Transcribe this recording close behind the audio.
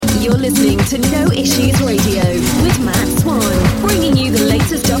You're listening to No Issues Radio with Matt Swan, bringing you the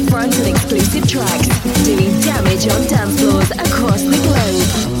latest upfront and exclusive tracks, doing damage on dance floors across the globe.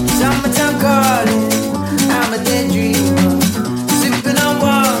 Summertime calling, I'm a dead dreamer, sipping on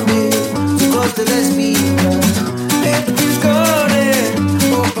warm beer, too close to the speaker. Everything's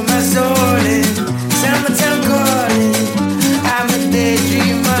golden, open my soul in. Summertime calling, I'm a dead dreamer.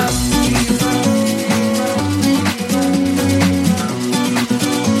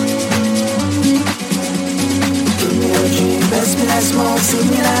 Smoke,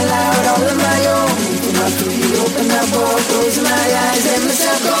 singing out loud, all on my own. Moving my feet, open up all, closing my eyes, let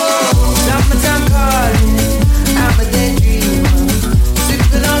myself go. Summertime calling, I'm a dead dreamer,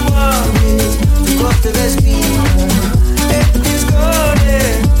 sipping on warm beer, too close to the speaker. Everything's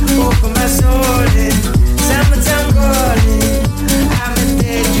golden, open my soul in. Summertime calling, I'm a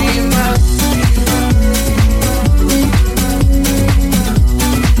dead dreamer.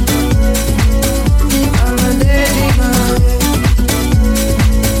 I'm a dead dreamer.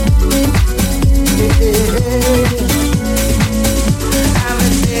 I'm a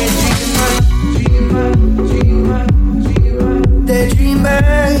daydreamer.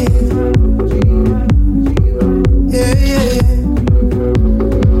 Yeah, yeah, yeah.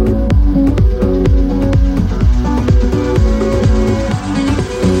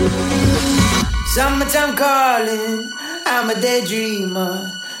 Summertime calling, I'm a daydreamer,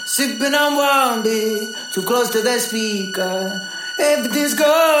 sipping on warm beer, too close to the speaker. Everything's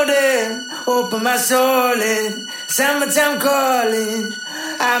golden, open my soul in. Summertime calling,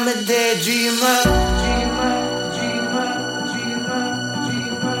 I'm a daydreamer.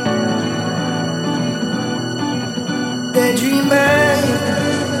 Daydreamer.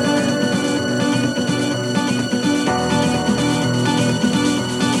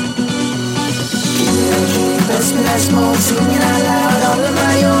 Best me that smoke, singing out loud, all on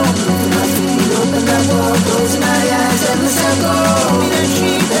my own. Moving my feet, open my door, closing my eyes, let myself go.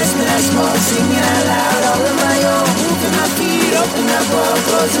 Best me that smoke, singing out loud, all on my own. Moving my feet, open my door,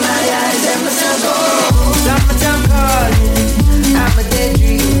 closing my eyes, let myself go. Summertime calling, I'm a dead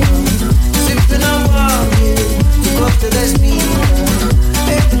dreamer, sipping on warm beer, too close to the speaker.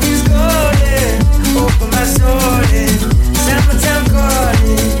 Everything's golden, open my soul in. Summertime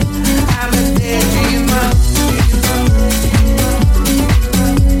calling, I'm a dead dreamer.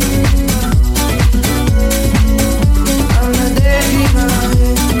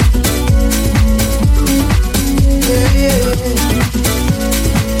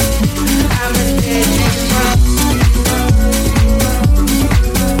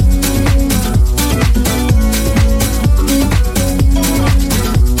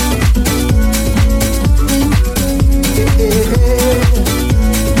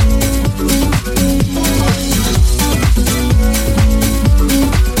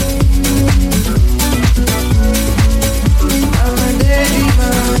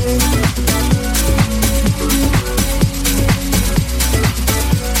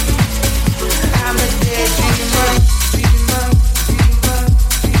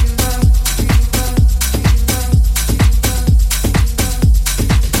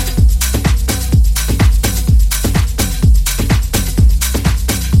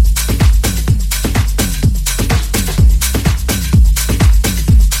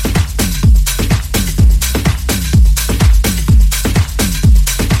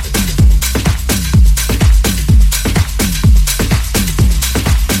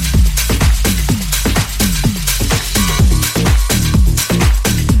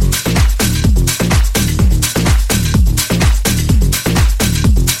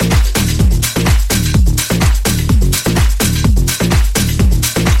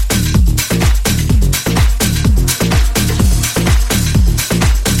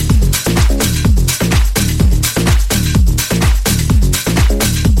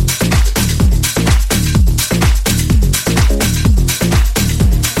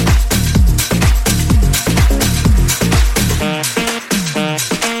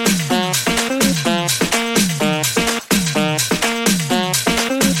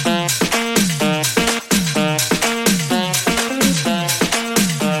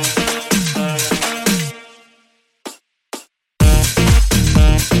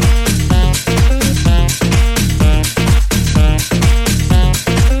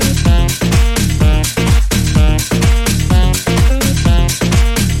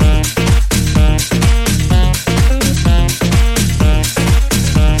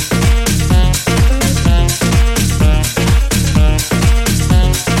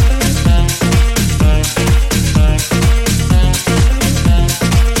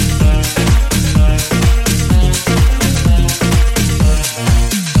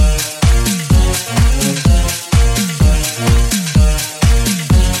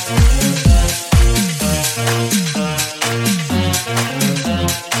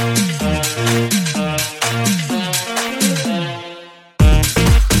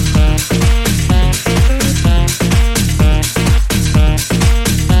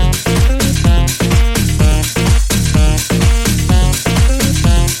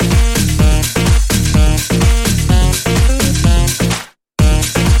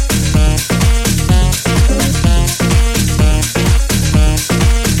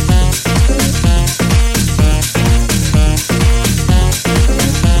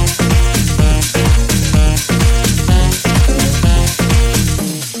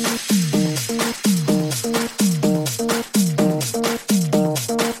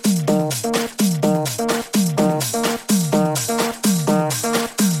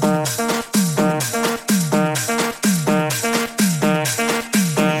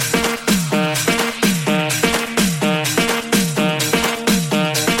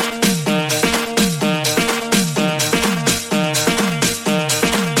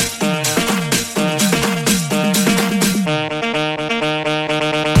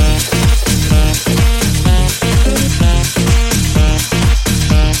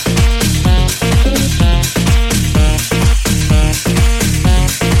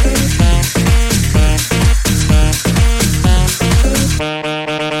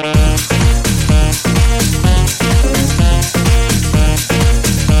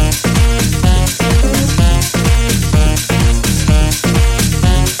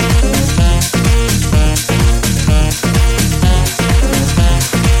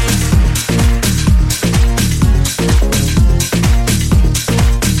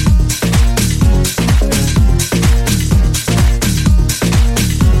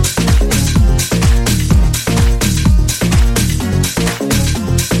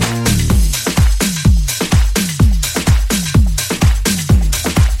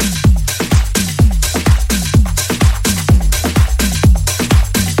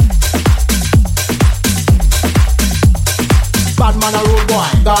 a road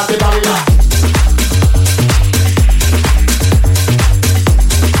boy, got the barrier.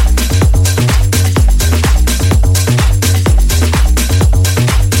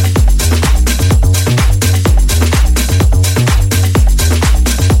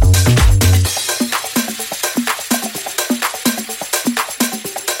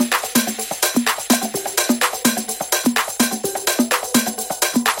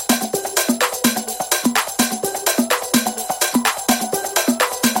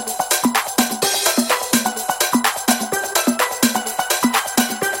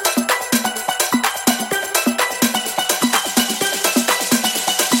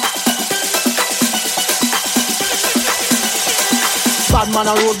 Bad man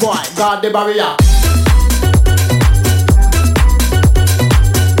a road boy, got the barrier.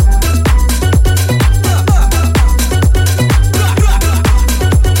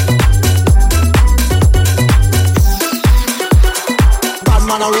 Bad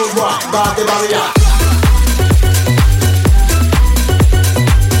man a road boy, got the barrier.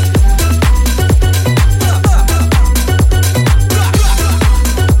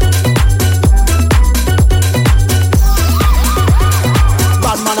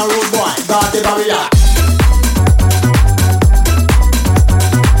 Man a road boy, got the barrier.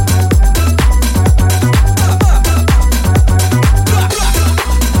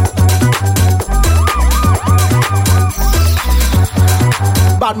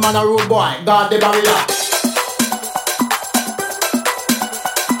 Bad man a road boy, got the barrier.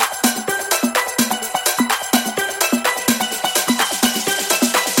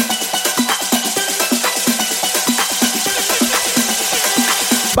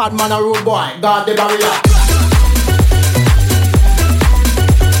 Bad man a road boy, got the barrier.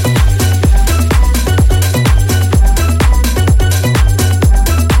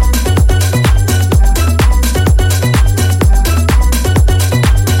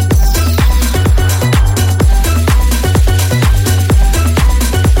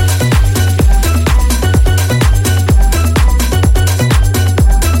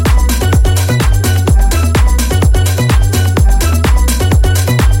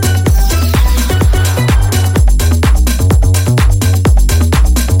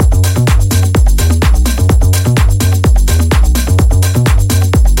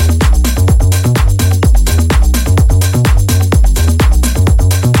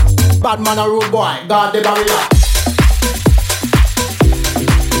 Bad man a road boy, got the barrier.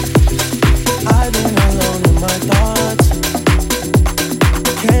 I've been alone in my thoughts.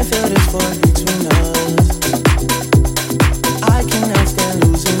 Can't feel this void between us. I cannot stand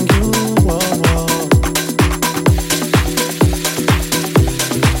losing you. Whoa, whoa.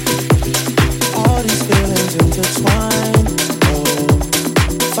 All these feelings intertwined. Oh,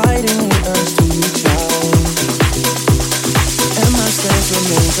 fighting the urge to reach out. And my stance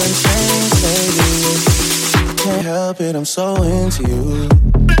remains unchanged, baby. Can't help it, I'm so into you.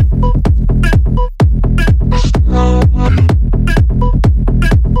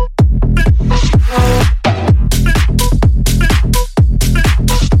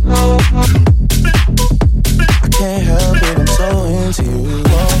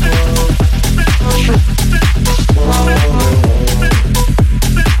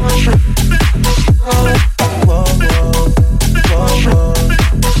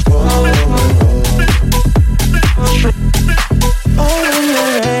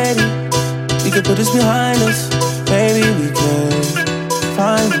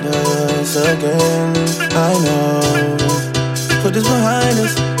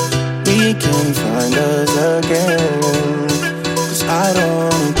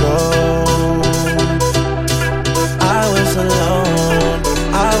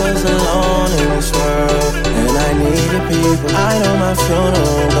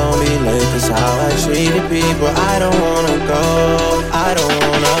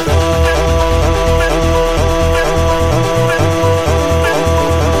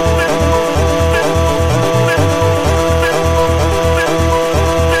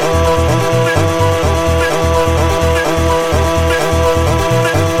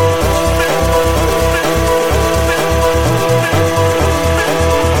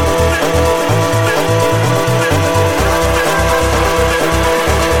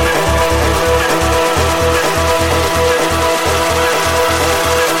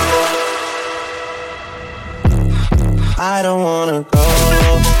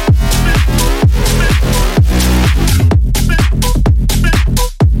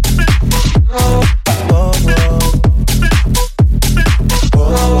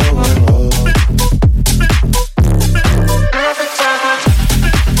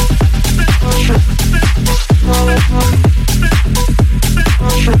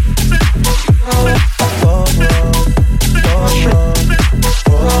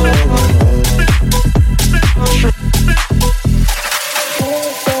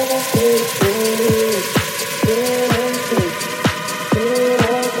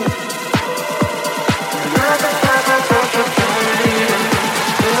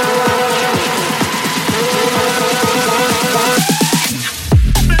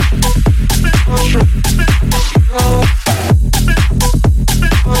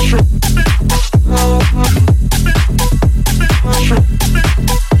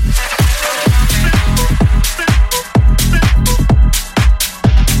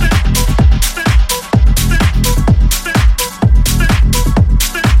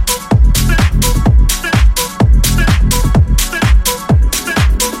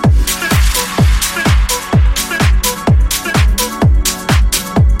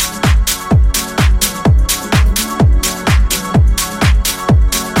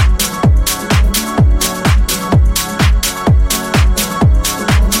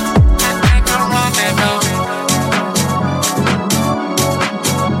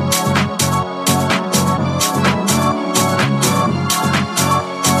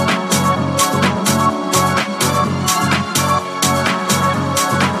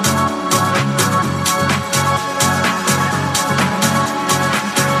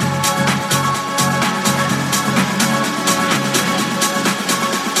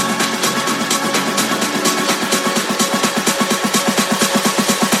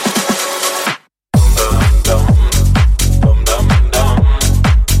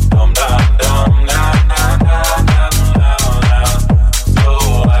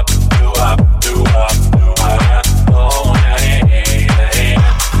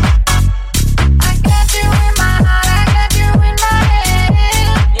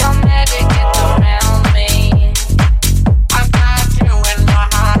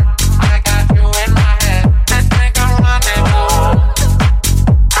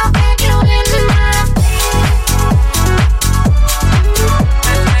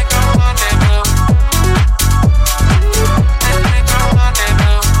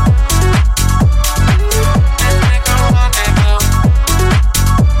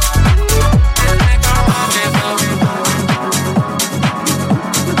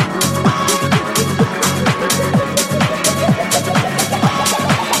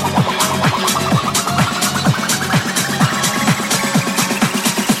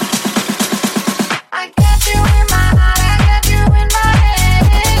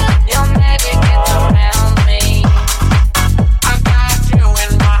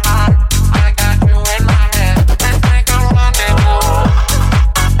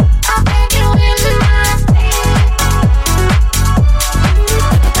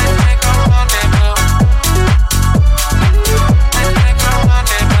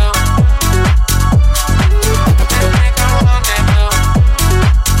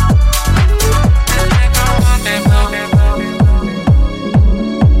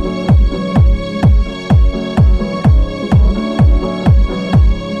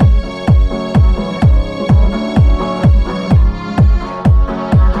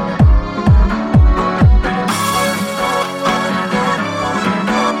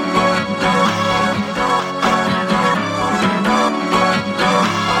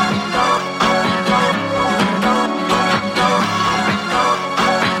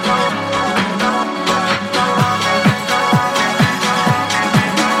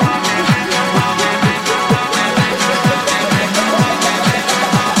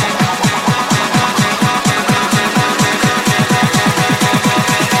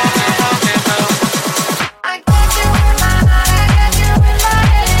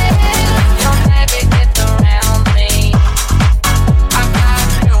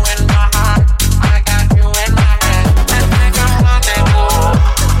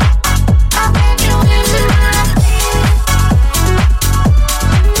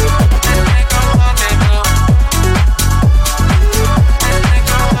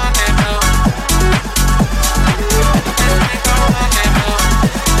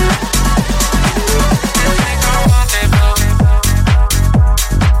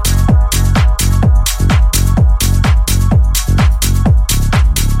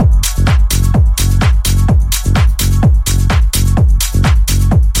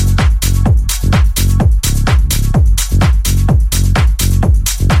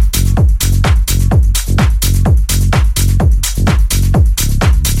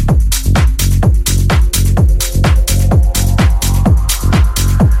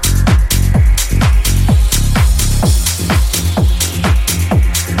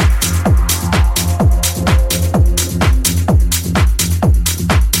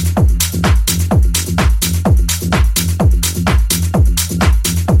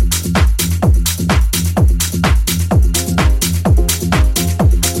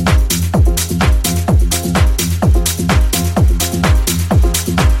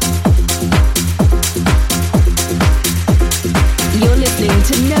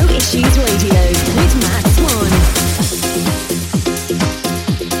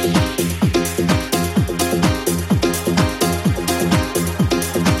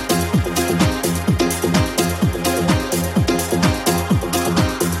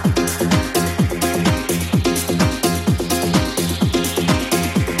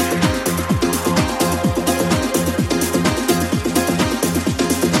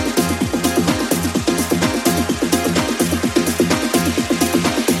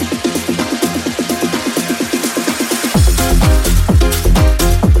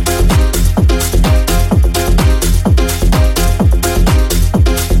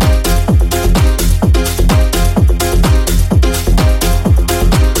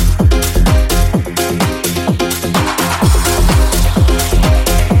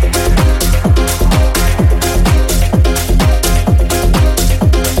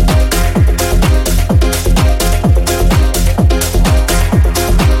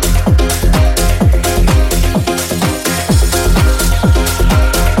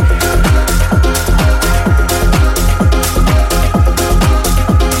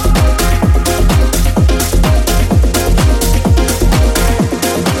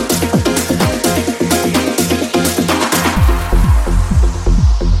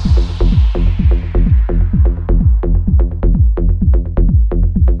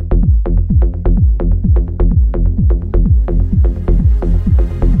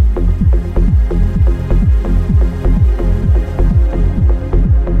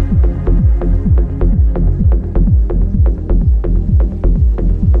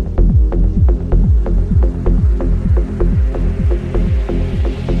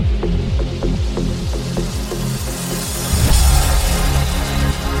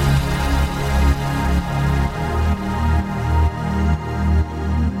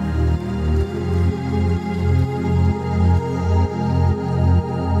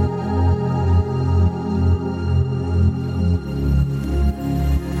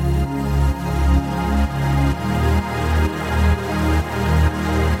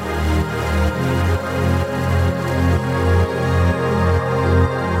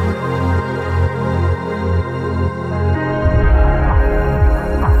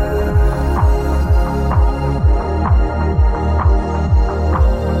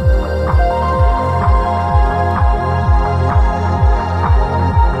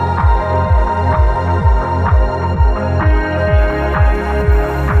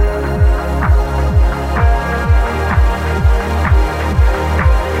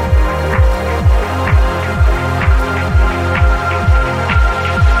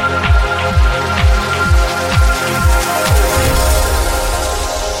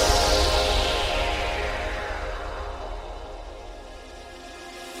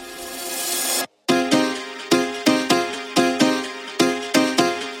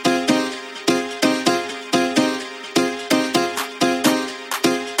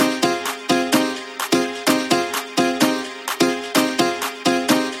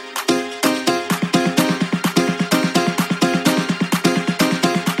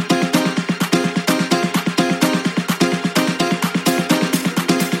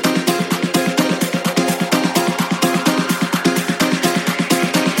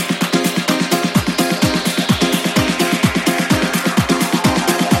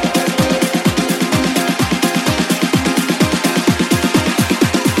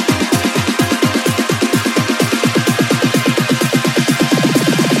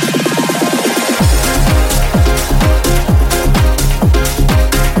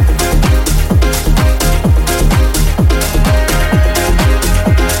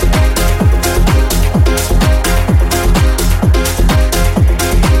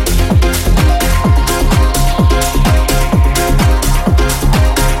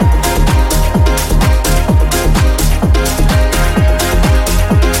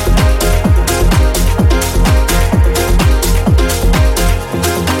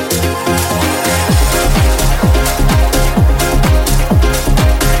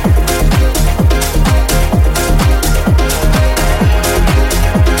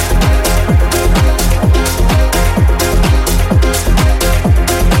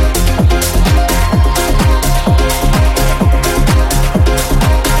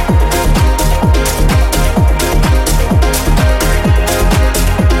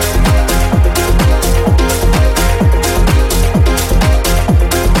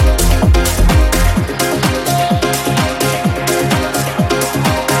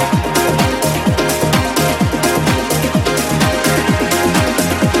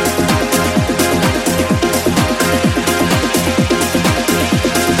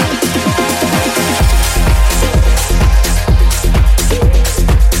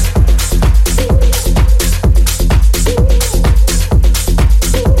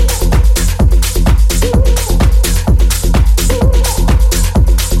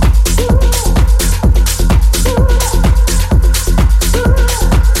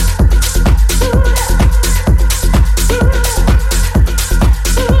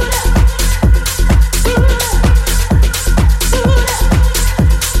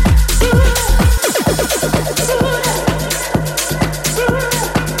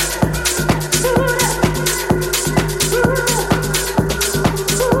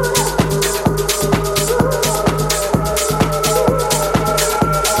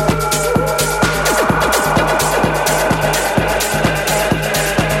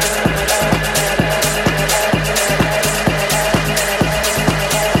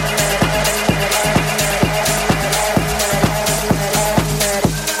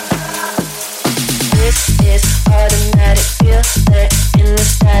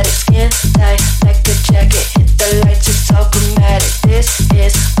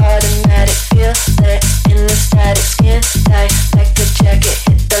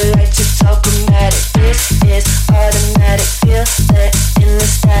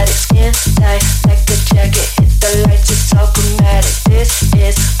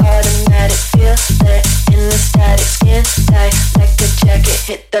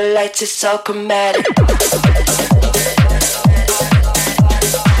 the lights, it's all chromatic.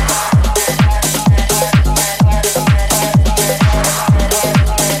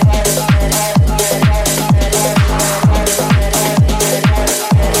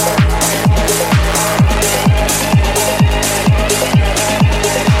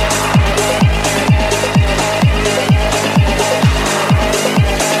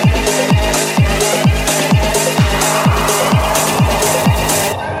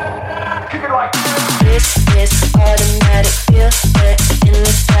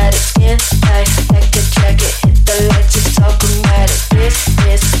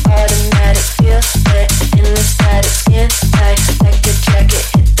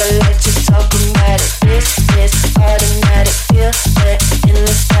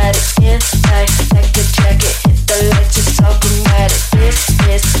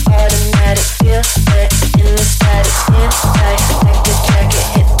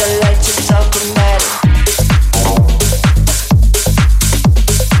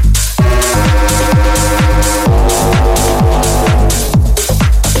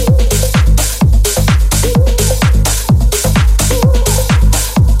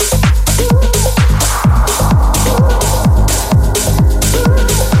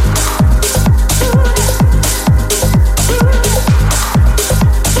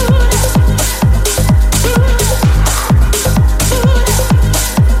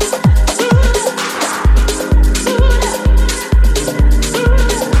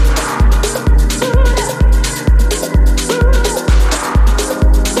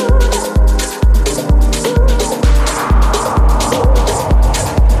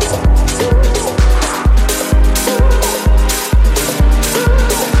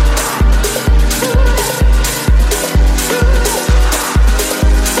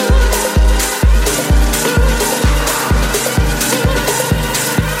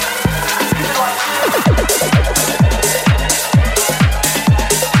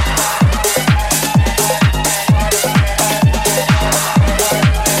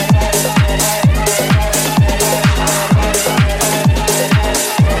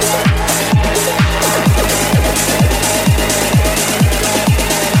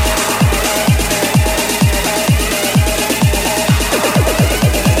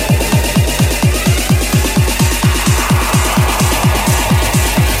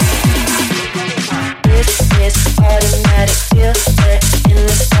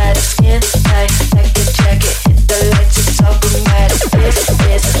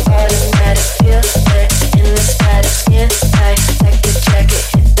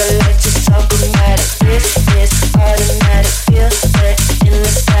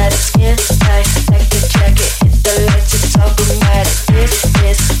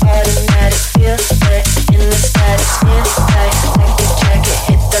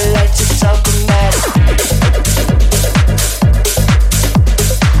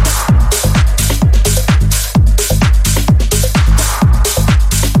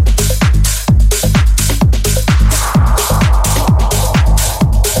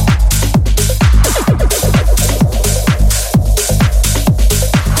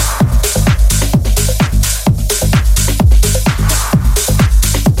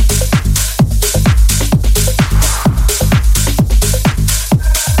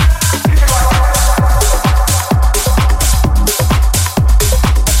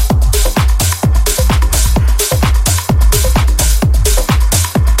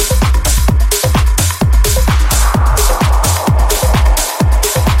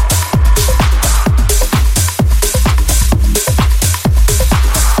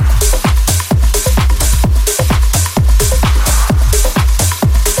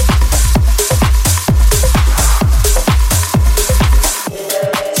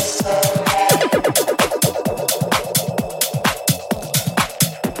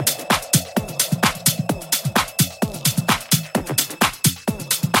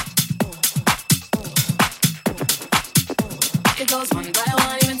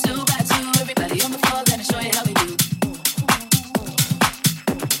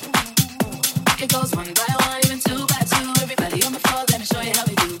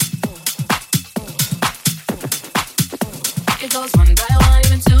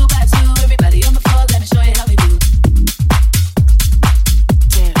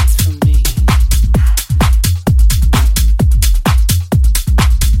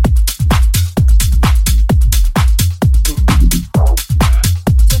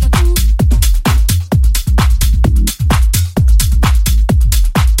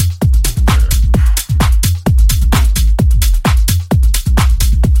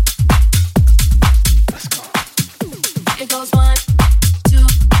 It goes 1,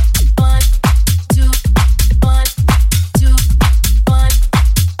 2.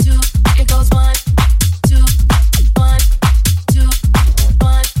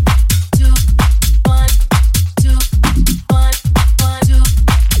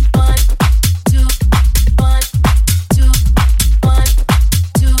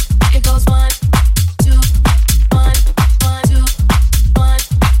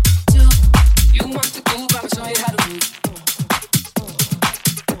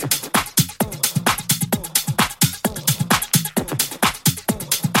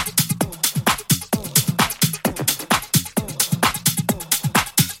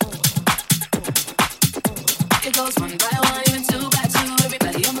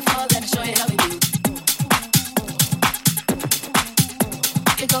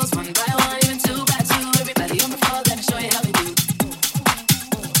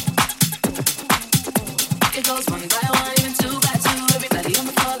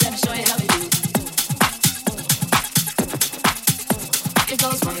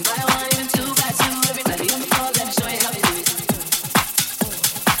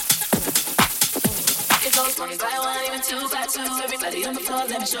 everybody on the floor,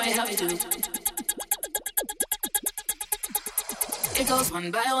 let me show you how we do. It goes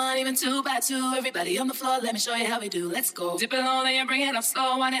one by one, even two by two. Everybody on the floor, let me show you how we do. Let's go. Dip it low, then you bring it up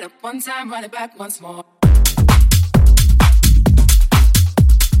slow. Wind it up one time, run it back once more.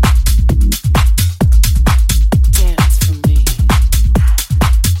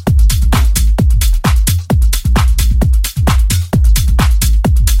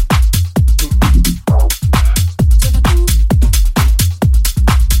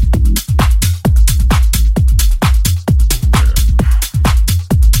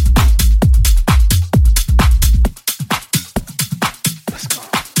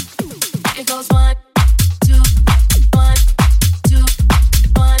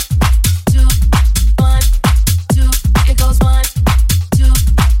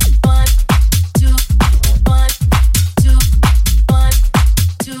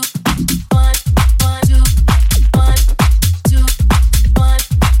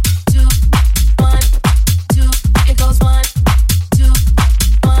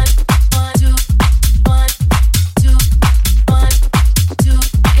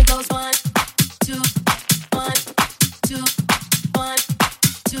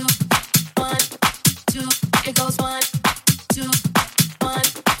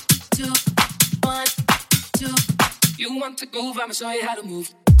 I'ma show you how to move.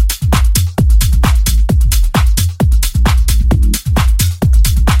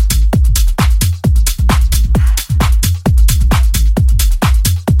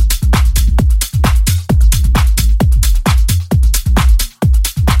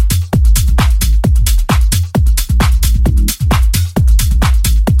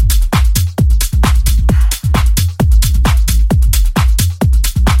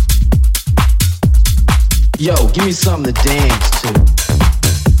 Yo, give me something to dance to.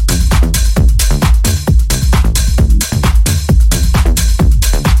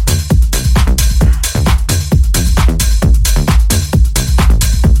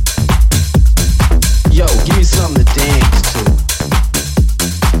 Yo, give me something to dance to.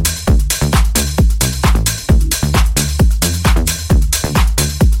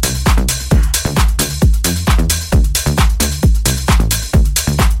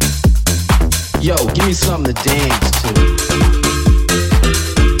 Yo, give me something to dance to.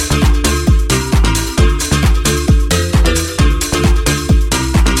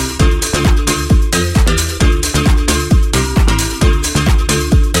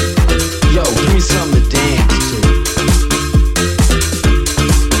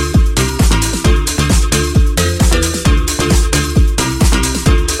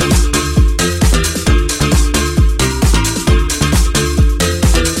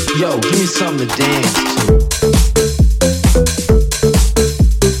 Yo, give me something to dance to. Yo, give me something to dance to.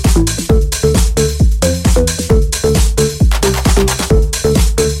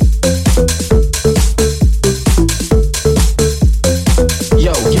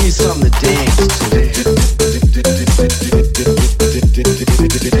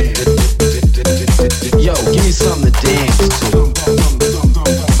 Yo, give me something to dance to. Yo, give me something to dance to.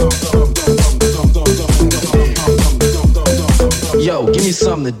 Yo, give me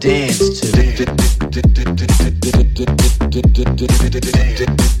something to dance to.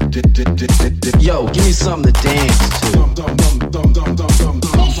 Yo, give me something to dance to. Yo, give me something to dance to.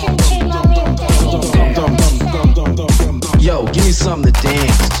 Yo, give me something to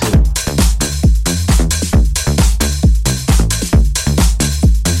dance to.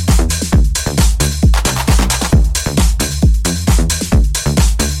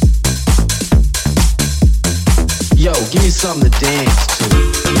 Yo, give me something to dance to.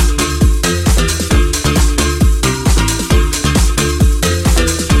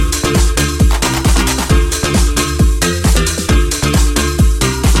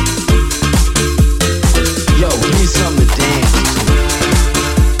 Yo, give me something to dance to.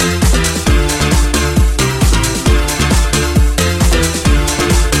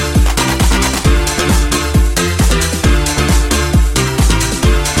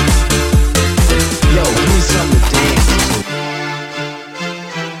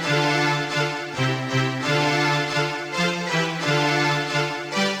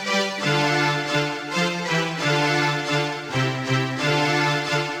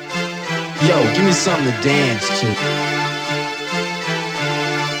 Yo, give me something to dance to.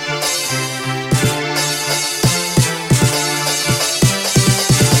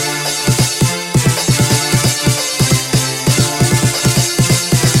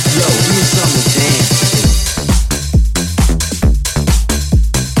 Yo, give me something to dance to.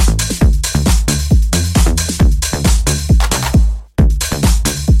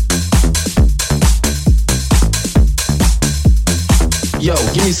 Yo,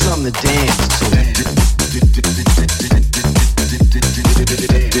 give me something to dance to.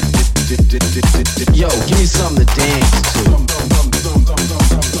 Yo, give me something to dance to.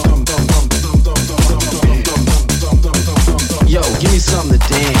 Yo, give me something to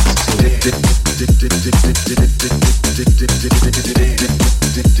dance to.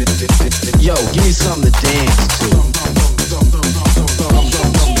 Yo, give me something to dance to.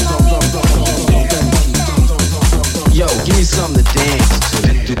 Yo, give me something to dance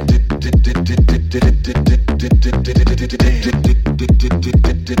to.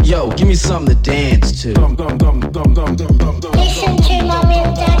 Yo, give me something to dance to. Listen to mommy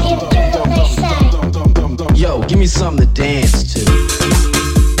and daddy and do what they say. Yo, give me something to dance to.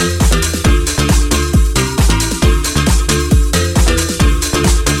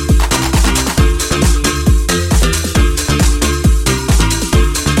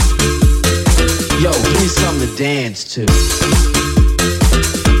 Yo, give me something to dance to.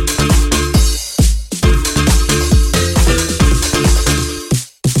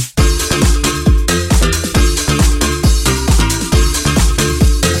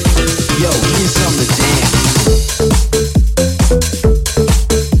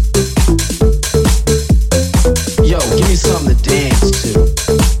 Yo, give me something to dance.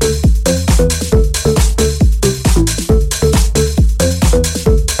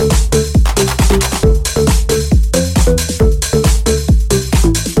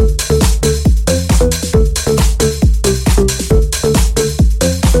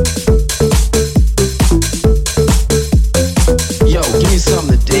 Yo, give me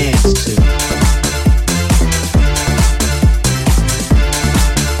something to dance to.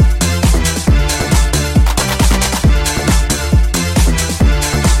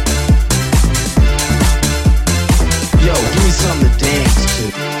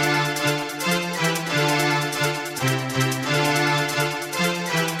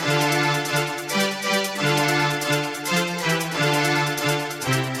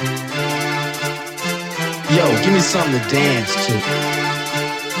 Yo, give me something to dance to.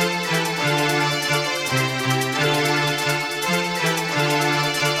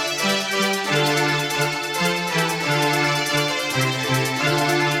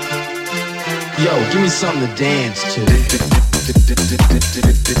 Yo, give me something to dance to. Yo, give me something to dance to.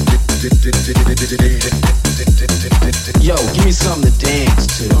 Yo, give me something to dance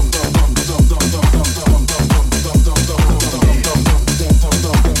to.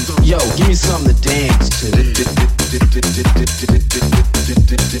 Yo, give me something to dance to. Yo, give me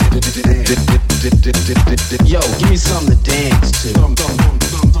something to dance to. Yo, give me something to dance to.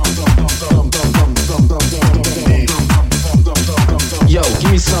 Yo,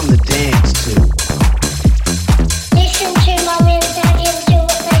 give me something to dance to. Listen to mommy and daddy and do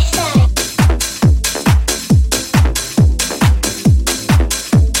what they say.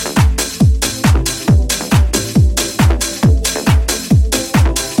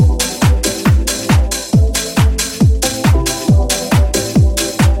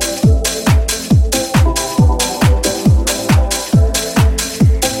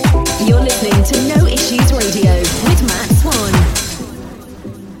 You're listening to No Issues Radio with Matt Swan.